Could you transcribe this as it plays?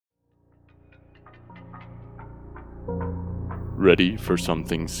Ready for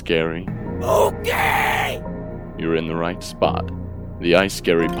something scary? Okay! You're in the right spot. The I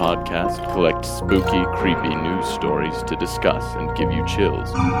Scary podcast collects spooky, creepy news stories to discuss and give you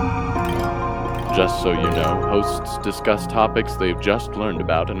chills. Just so you know, hosts discuss topics they've just learned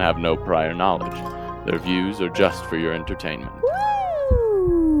about and have no prior knowledge. Their views are just for your entertainment.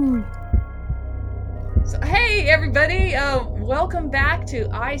 Woo! So, hey everybody, welcome back to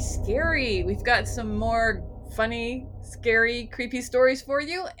I Scary. We've got some more funny, scary, creepy stories for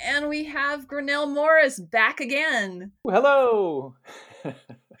you, and we have Grinnell Morris back again. Hello.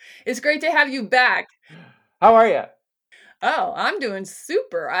 It's great to have you back. How are you? Oh, I'm doing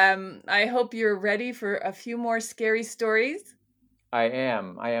super. I hope you're ready for a few more scary stories. I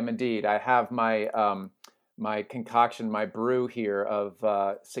am indeed. I have my my concoction, my brew here of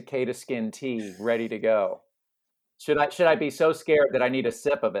cicada skin tea ready to go. Should I be so scared that I need a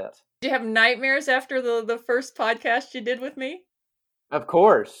sip of it? Did you have nightmares after the first podcast you did with me? Of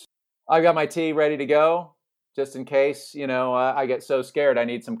course. I got my tea ready to go, just in case, I get so scared I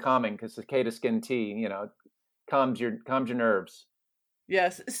need some calming, because cicada skin tea, calms your nerves.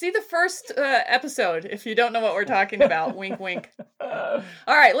 Yes. See the first episode if you don't know what we're talking about. Wink, wink. All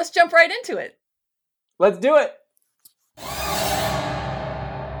right, let's jump right into it. Let's do it.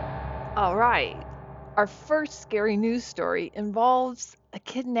 All right. Our first scary news story involves a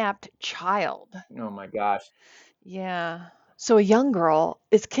kidnapped child. Oh my gosh. Yeah. So a young girl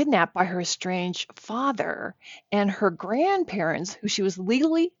is kidnapped by her estranged father, and her grandparents, who she was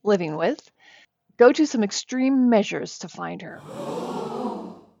legally living with, go to some extreme measures to find her.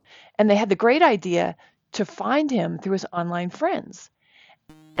 And they had the great idea to find him through his online friends.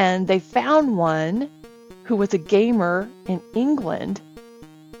 And they found one who was a gamer in England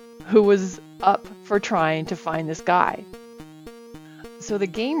who was up for trying to find this guy. So the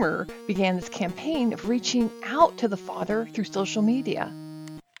gamer began this campaign of reaching out to the father through social media.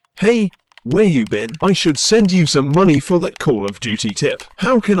 Hey, where you been? I should send you some money for that Call of Duty tip.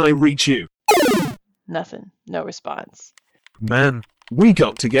 How can I reach you? Nothing. No response. Man, we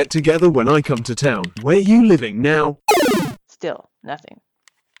got to get together when I come to town. Where you living now? Still nothing.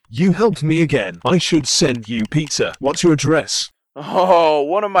 You helped me again. I should send you pizza. What's your address? Oh,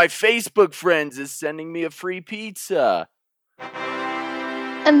 one of my Facebook friends is sending me a free pizza.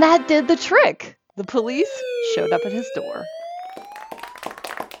 And that did the trick. The police showed up at his door.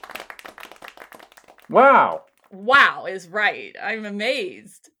 Wow. Wow is right. I'm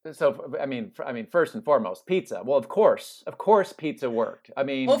amazed. So, I mean, first and foremost, pizza. Well, of course, pizza worked. I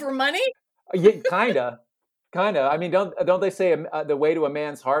mean, Over money? Yeah, kinda. I mean, don't they say the way to a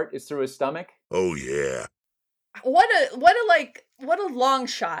man's heart is through his stomach? Oh yeah. What a long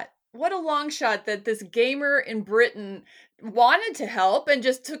shot. What a long shot that this gamer in Britain wanted to help and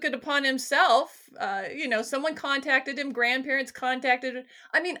just took it upon himself. Someone contacted him, grandparents contacted him.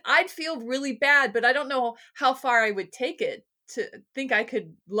 I mean, I'd feel really bad, but I don't know how far I would take it to think I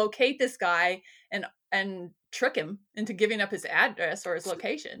could locate this guy and trick him into giving up his address or his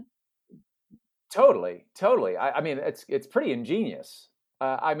location. Totally. I mean, it's pretty ingenious.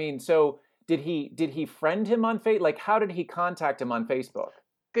 So did he friend him on Facebook? Like, how did he contact him on Facebook?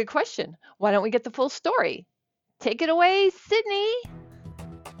 Good question. Why don't we get the full story? Take it away, Sydney.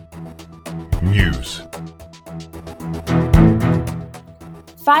 News.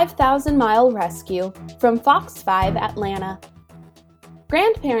 5,000-mile rescue from Fox 5 Atlanta.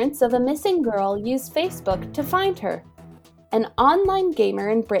 Grandparents of a missing girl use Facebook to find her. An online gamer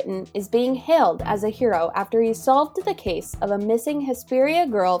in Britain is being hailed as a hero after he solved the case of a missing Hesperia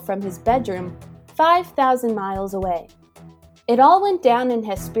girl from his bedroom 5,000 miles away. It all went down in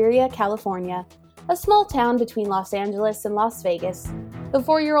Hesperia, California, a small town between Los Angeles and Las Vegas. The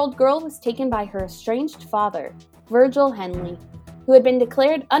 4-year-old girl was taken by her estranged father, Virgil Henley, who had been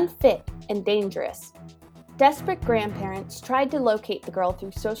declared unfit and dangerous. Desperate grandparents tried to locate the girl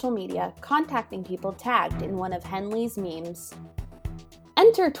through social media, contacting people tagged in one of Henley's memes.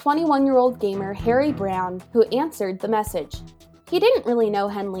 Enter 21-year-old gamer Harry Brown, who answered the message. He didn't really know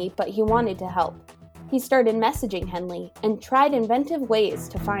Henley, but he wanted to help. He started messaging Henley and tried inventive ways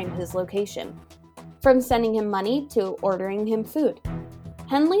to find his location, from sending him money to ordering him food.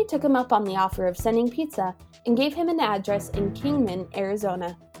 Henley took him up on the offer of sending pizza and gave him an address in Kingman,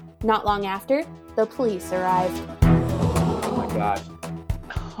 Arizona. Not long after, the police arrived. Oh my gosh.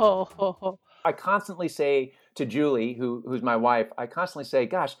 Oh. I constantly say to Julie, who's my wife,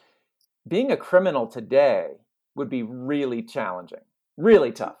 gosh, being a criminal today would be really challenging,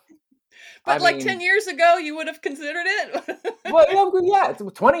 really tough. But 10 years ago, you would have considered it? Well, yeah,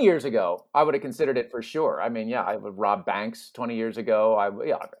 20 years ago, I would have considered it for sure. I mean, yeah, I would rob banks 20 years ago.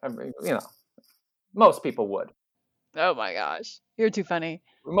 Most people would. Oh my gosh. You're too funny.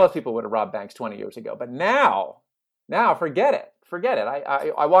 Most people would have robbed banks 20 years ago, but now forget it. Forget it.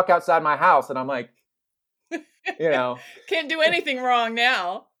 I walk outside my house and I'm like, Can't do anything wrong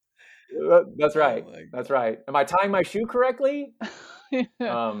now. That's right. Oh That's right. Am I tying my shoe correctly?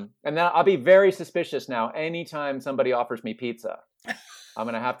 Yeah. And then I'll be very suspicious now. Anytime somebody offers me pizza, I'm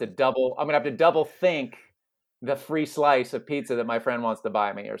gonna have to double think the free slice of pizza that my friend wants to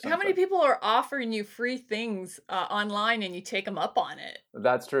buy me or something. How many people are offering you free things online and you take them up on it?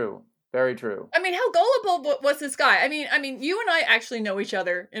 That's true. Very true. I mean, how gullible was this guy? I mean, you and I actually know each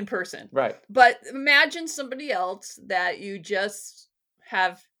other in person, Right. but imagine somebody else that you just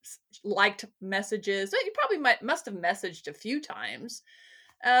have liked messages that you probably must have messaged a few times.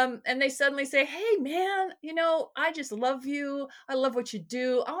 And they suddenly say, "Hey man, I just love you. I love what you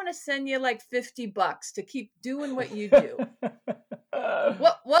do. I want to send you like $50 to keep doing what you do."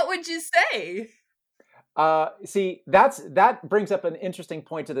 What would you say? See, that brings up an interesting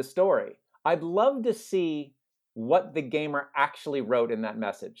point to the story. I'd love to see what the gamer actually wrote in that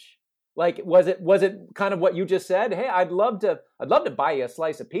message. Like, was it kind of what you just said? Hey, I'd love to buy you a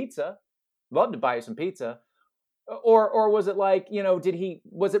slice of pizza. Love to buy you some pizza. Or was it like,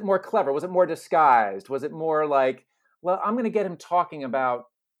 was it more clever? Was it more disguised? Was it more like, well, I'm going to get him talking about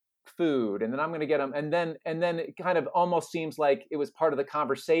food, and then I'm going to get him, and then it kind of almost seems like it was part of the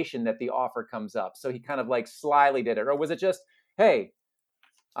conversation that the offer comes up. So he kind of like slyly did it. Or was it just, hey,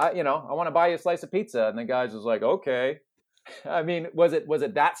 I want to buy you a slice of pizza, and the guy's just like, okay. I mean, was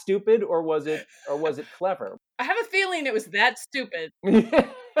it that stupid, or was it clever? I have a feeling it was that stupid.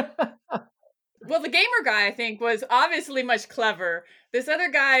 Well, the gamer guy, I think, was obviously much clever. This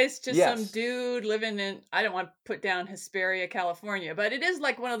other guy is just some dude living in, I don't want to put down Hesperia, California, but it is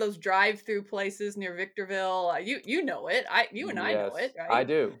like one of those drive-through places near Victorville. You know it. You and I know it, right? I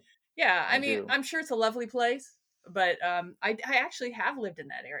do. Yeah, I mean, I'm sure it's a lovely place, but I actually have lived in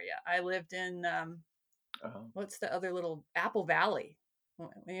that area. I lived in, what's the other little Apple Valley?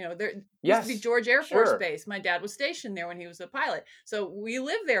 There used to be George Air Force Base. My dad was stationed there when he was a pilot. So we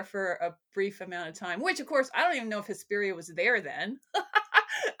lived there for a brief amount of time, which of course, I don't even know if Hesperia was there then.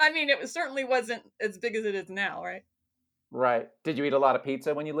 I mean, certainly wasn't as big as it is now, right? Right. Did you eat a lot of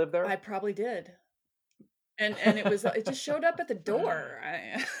pizza when you lived there? I probably did. And it just showed up at the door.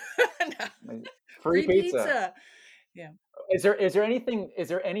 Free pizza. Yeah. Is there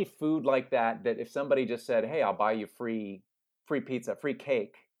any food like that if somebody just said, hey, I'll buy you free pizza, free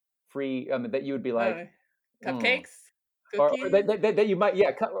cake, that you would be like cupcakes, or that you might,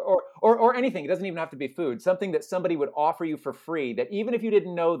 or anything. It doesn't even have to be food. Something that somebody would offer you for free, that even if you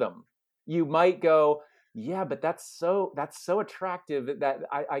didn't know them, you might go, yeah, but that's so attractive that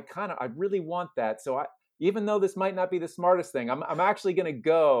I really want that. So even though this might not be the smartest thing, I'm actually going to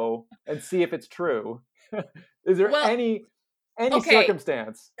go and see if it's true. Is there any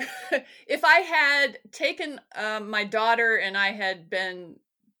circumstance? If I had taken my daughter and I had been,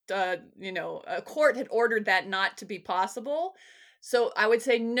 a court had ordered that not to be possible, so I would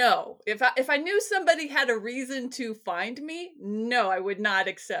say no. If I knew somebody had a reason to find me, no, I would not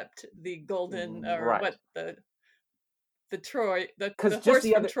accept the golden or what the Troy, the horse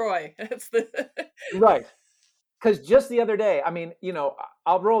from Troy. That's the right. Because just the other day, I mean,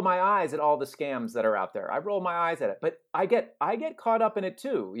 I'll roll my eyes at all the scams that are out there. I roll my eyes at it, but I get caught up in it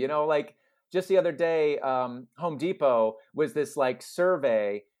too. Like just the other day, Home Depot was this like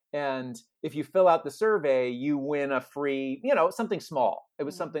survey, and if you fill out the survey, you win a free, something small. It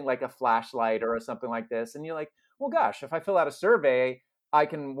was something like a flashlight or something like this, and you're like, well, gosh, if I fill out a survey, I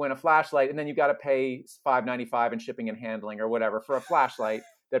can win a flashlight, and then you got to pay $5.95 in shipping and handling or whatever for a flashlight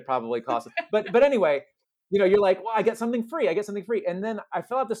that probably costs. But anyway. You're like, well, I get something free. And then I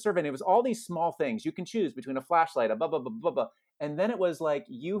fill out the survey, and it was all these small things. You can choose between a flashlight, a blah, blah, blah, blah, blah. And then it was like,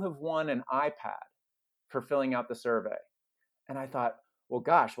 you have won an iPad for filling out the survey. And I thought, well,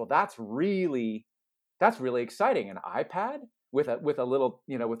 gosh, that's really exciting. An iPad with a little,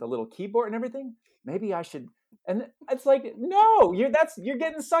 with a little keyboard and everything. Maybe I should. And it's like, no, you're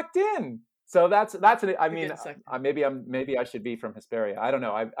getting sucked in. So that's it. I mean, maybe I should be from Hesperia. I don't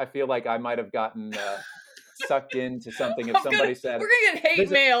know. I feel like I might have gotten sucked into something if somebody said we're gonna get hate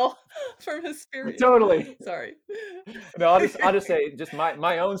mail from Hesperia. Totally. Sorry. No, I'll just say just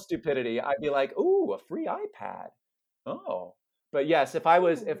my own stupidity. I'd be like, ooh, a free iPad. Oh, but yes, if I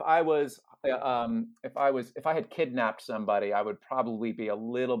had kidnapped somebody, I would probably be a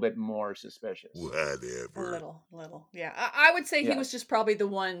little bit more suspicious. Whatever. A little. Yeah. I would say he was just probably the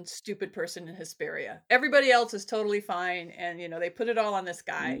one stupid person in Hesperia. Everybody else is totally fine. And, they put it all on this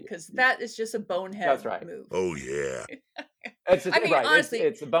guy because that is just a bonehead move. Oh, yeah. Honestly,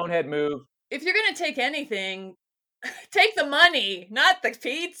 it's a bonehead move. If you're going to take anything, Take the money, not the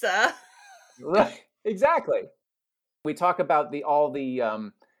pizza. Right. Exactly. We talk about all the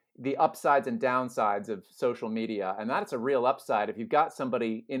upsides and downsides of social media, and that's a real upside if you've got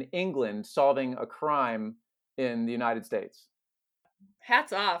somebody in England solving a crime in the United States.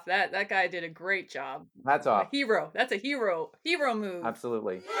 Hats off. That guy did a great job. Hats A off. hero. That's a hero move.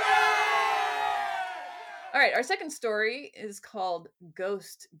 Absolutely. All right, our second story is called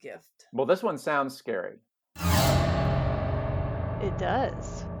Ghost Gift. Well, this one sounds scary. It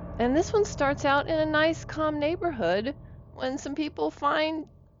does. And this one starts out in a nice, calm neighborhood when some people find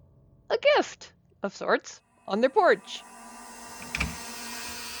a gift of sorts on their porch.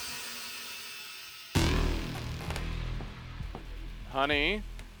 Honey,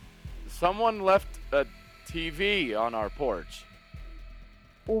 someone left a TV on our porch.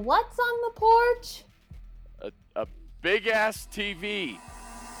 What's on the porch? A big ass TV.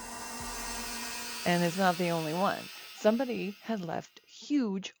 And it's not the only one. Somebody had left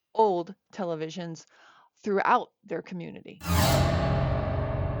huge old televisions throughout their community.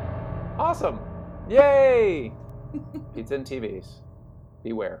 Awesome. Yay! Pizza and TVs.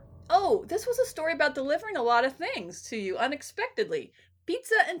 Beware. Oh, this was a story about delivering a lot of things to you unexpectedly.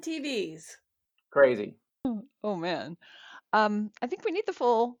 Pizza and TVs. Crazy. Oh man. I think we need the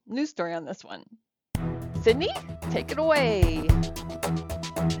full news story on this one. Sydney, take it away.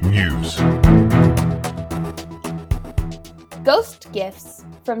 News. Ghost gifts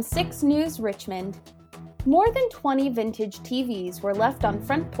from 6 News Richmond. More than 20 vintage TVs were left on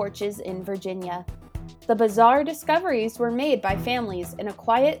front porches in Virginia. The bizarre discoveries were made by families in a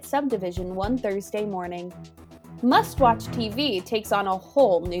quiet subdivision one Thursday morning. Must-watch TV takes on a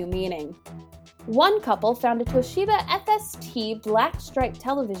whole new meaning. One couple found a Toshiba FST black-striped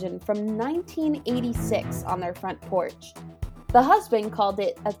television from 1986 on their front porch. The husband called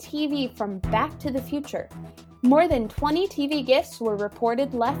it a TV from Back to the Future. More than 20 TV gifts were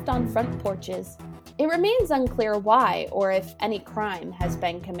reported left on front porches. It remains unclear why or if any crime has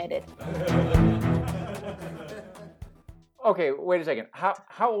been committed. Okay, wait a second.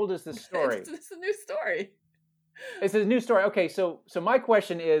 How old is this story? It's a new story. It's a new story. Okay, so my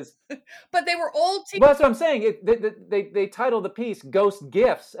question is, But they were old TVs. well, that's what I'm saying. They titled the piece "Ghost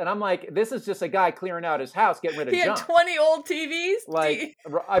Gifts," and I'm like, this is just a guy clearing out his house, getting rid of He had junk. 20 old TVs. Like,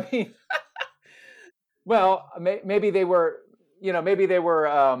 I mean, well, maybe they were, maybe they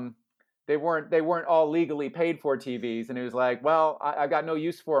were, they weren't all legally paid for TVs, and he was like, well, I got no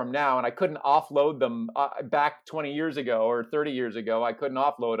use for them now, and I couldn't offload them back 20 years ago or 30 years ago. I couldn't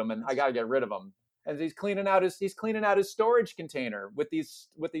offload them, and I got to get rid of them. And he's cleaning out his storage container with these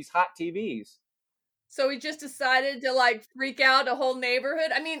hot TVs. So he just decided to like freak out a whole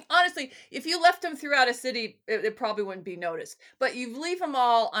neighborhood. I mean, honestly, if you left them throughout a city, it probably wouldn't be noticed. But you leave them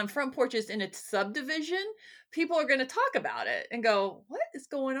all on front porches in a subdivision, people are going to talk about it and go, what is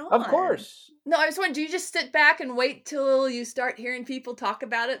going on? Of course. No, I was wondering, do you just sit back and wait till you start hearing people talk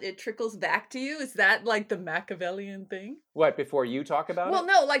about it? It trickles back to you? Is that like the Machiavellian thing? What, before you talk about it? Well,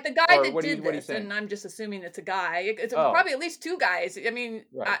 no, like the guy Or that what do you- did what do you this, think? and I'm just assuming it's a guy. It's Oh. probably at least 2 guys. I mean,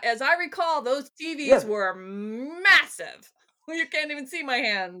 Right. as I recall, those TVs Yeah. were massive. You can't even see my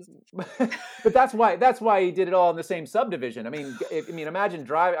hands. But that's why he did it all in the same subdivision. I mean, imagine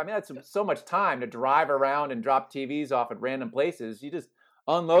driving. I mean, that's so much time to drive around and drop TVs off at random places. You just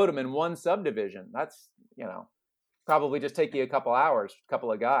unload them in one subdivision. That's, probably just take you a couple hours,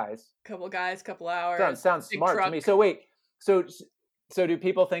 couple of guys. Couple guys, couple hours. Sounds big smart to truck. me. So wait, so do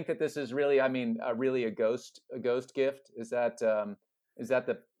people think that this is really, really a ghost gift? Is that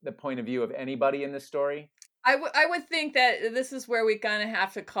the point of view of anybody in this story? I would think that this is where we kind of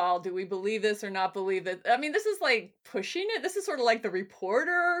have to call, do we believe this or not believe it? I mean, this is like pushing it. This is sort of like the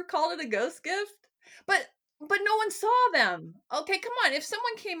reporter called it a ghost gift. But no one saw them. Okay, come on. If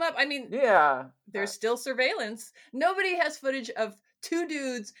someone came up, I mean, Yeah. there's still surveillance. Nobody has footage of 2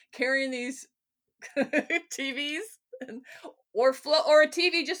 dudes carrying these TVs or a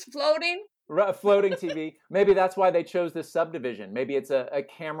TV just floating. A floating TV. Maybe that's why they chose this subdivision. Maybe it's a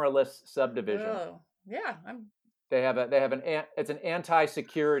cameraless subdivision. Oh, yeah. It's an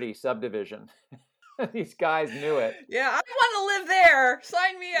anti-security subdivision. These guys knew it. Yeah, I want to live there.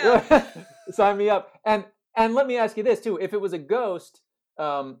 Sign me up. Sign me up. And let me ask you this too: if it was a ghost,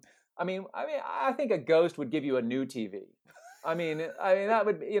 I think a ghost would give you a new TV. I mean that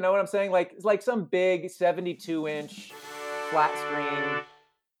would, you know what I'm saying? Like some big 72-inch flat screen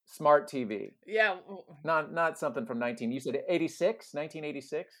smart TV. Yeah. Not something from 1986.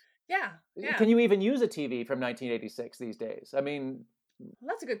 Yeah. Can you even use a TV from 1986 these days? I mean,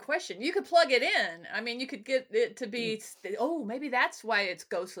 Well, that's a good question. You could plug it in. I mean, you could get it to be, maybe that's why it's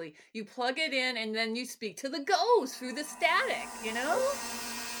ghostly. You plug it in and then you speak to the ghost through the static, you know?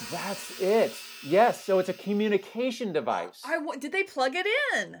 That's it. Yes. So it's a communication device. Did they plug it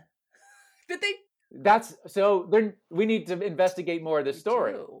in? Did they? We need to investigate more of this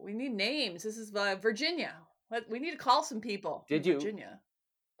story. We need names. This is Virginia. We need to call some people. Virginia?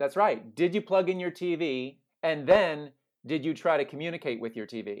 That's right. Did you plug in your TV and then did you try to communicate with your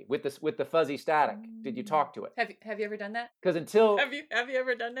TV with the fuzzy static? Did you talk to it? Have you ever done that? Because have you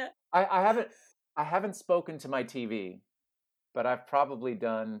ever done that? I haven't spoken to my TV, but I've probably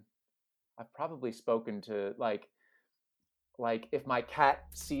spoken to like if my cat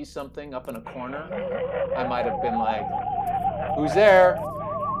sees something up in a corner, I might have been like, "Who's there?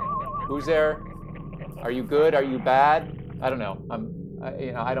 Who's there? Are you good? Are you bad?" I don't know.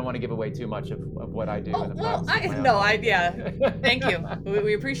 I don't want to give away too much of what I do. Thank you.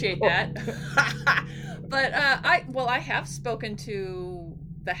 We appreciate that. But I have spoken to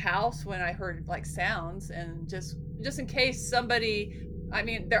the house when I heard like sounds, and just in case somebody. I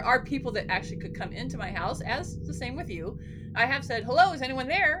mean, there are people that actually could come into my house, as the same with you. I have said, "Hello, is anyone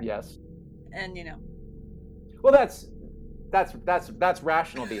there?" Yes. And Well, that's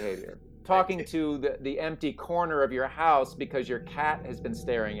rational behavior. Talking to the empty corner of your house because your cat has been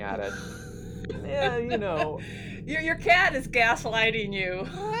staring at it. Yeah, Your cat is gaslighting you.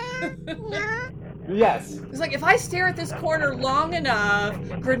 Yes. It's like, if I stare at this corner long enough,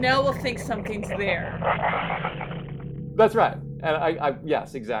 Grinnell will think something's there. That's right. And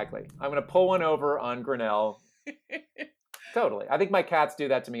yes, exactly. I'm going to pull one over on Grinnell. Totally. I think my cats do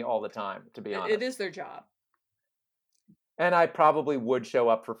that to me all the time, to be honest. It is their job. And I probably would show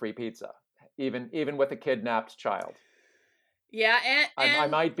up for free pizza, even with a kidnapped child. Yeah, I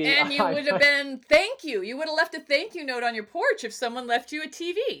might be. And you would have been thank you. You would have left a thank you note on your porch if someone left you a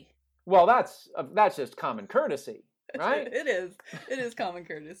TV. Well, that's just common courtesy, right? It is. It is common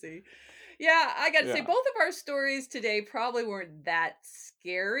courtesy. Yeah, I got to say, both of our stories today probably weren't that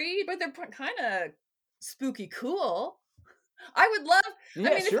scary, but they're kind of spooky cool. I would love,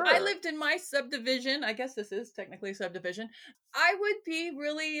 if I lived in my subdivision, I guess this is technically a subdivision, I would be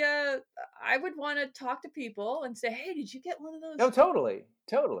really, I would want to talk to people and say, "Hey, did you get one of those?" No, totally.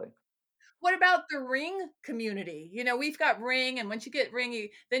 What about the Ring community? We've got Ring, and once you get Ring,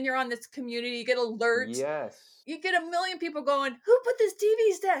 then you're on this community, you get alerts. Yes. You get a million people going, "Who put this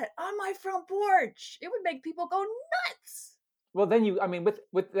TV set on my front porch?" It would make people go nuts. Well, then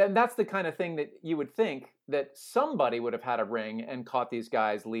and that's the kind of thing that you would think that somebody would have had a Ring and caught these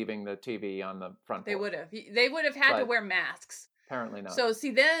guys leaving the TV on the front porch. They would have had to wear masks. Apparently not. So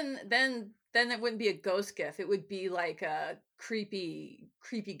see, then it wouldn't be a ghost gift. It would be like a creepy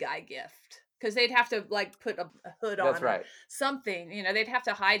guy gift, because they'd have to like put a hood on. That's right. Something, they'd have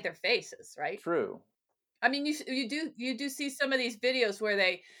to hide their faces, right? True. I mean, you do see some of these videos where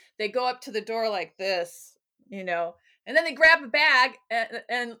they go up to the door like this, and then they grab a bag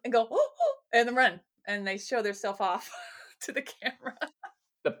and go, oh, and then run, and they show themselves off to the camera.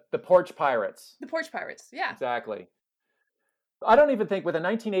 The porch pirates. The porch pirates, yeah. Exactly. I don't even think with a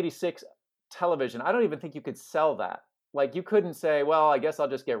 1986 television, I don't even think you could sell that. Like, you couldn't say, "Well, I guess I'll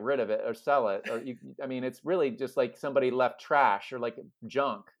just get rid of it or sell it." Or it's really just like somebody left trash or like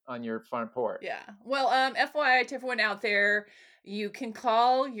junk on your front porch. Yeah. Well, FYI to everyone out there, you can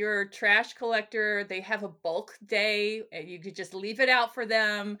call your trash collector. They have a bulk day, and you could just leave it out for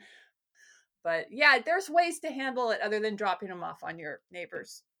them. But yeah, there's ways to handle it other than dropping them off on your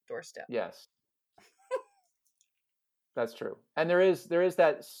neighbor's doorstep. Yes. That's true. And there is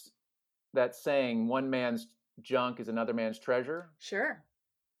that saying, "One man's junk is another man's treasure." Sure.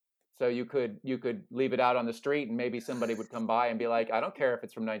 So you could leave it out on the street, and maybe somebody would come by and be like, "I don't care if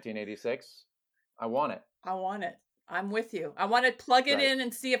it's from 1986. I want it." I'm with you. I want to plug it in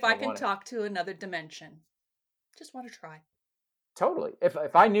and see if I can talk to another dimension. Just want to try. Totally.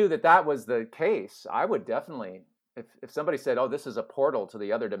 If I knew that was the case, I would definitely. If somebody said, "Oh, this is a portal to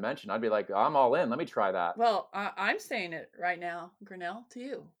the other dimension," I'd be like, "I'm all in. Let me try that." Well, I'm saying it right now, Grinnell, to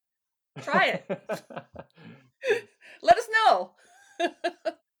you. Try it. Let us know.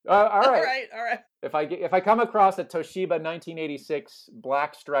 All right. All right. If I come across a Toshiba 1986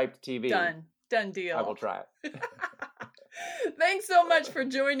 black striped TV, done deal. I will try it. Thanks so much for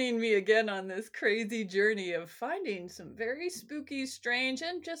joining me again on this crazy journey of finding some very spooky, strange,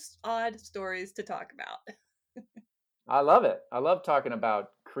 and just odd stories to talk about. I love it. I love talking about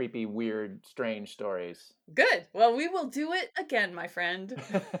creepy, weird, strange stories. Good. Well, we will do it again, my friend.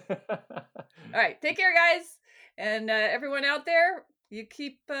 All right. Take care, guys. And everyone out there, you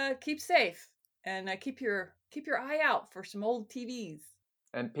keep safe and keep your Keep your eye out for some old TVs.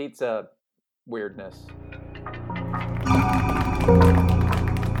 And pizza weirdness.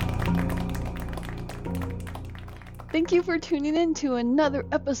 Thank you for tuning in to another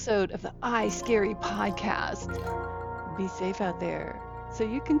episode of the iScary podcast. Be safe out there so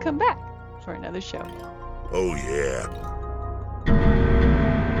you can come back for another show. Oh, yeah.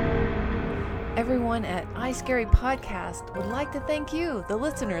 Everyone at iScary Podcast would like to thank you, the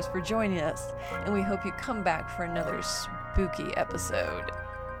listeners, for joining us, and we hope you come back for another spooky episode.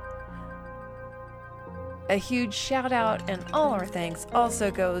 A huge shout out and all our thanks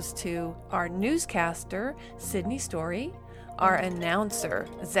also goes to our newscaster, Sydney Story, our announcer,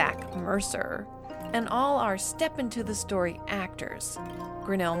 Zach Mercer, and all our Step Into the Story actors,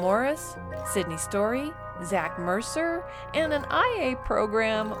 Grinnell Morris, Sydney Story, Zach Mercer, and an IA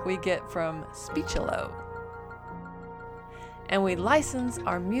program we get from Speechelo. And we license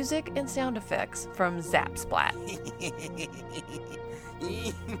our music and sound effects from Zapsplat.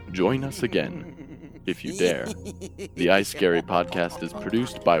 Join us again, if you dare. The iScary podcast is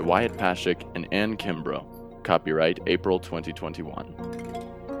produced by Wyatt Pashik and Ann Kimbrough. Copyright April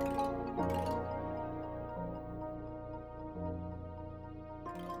 2021.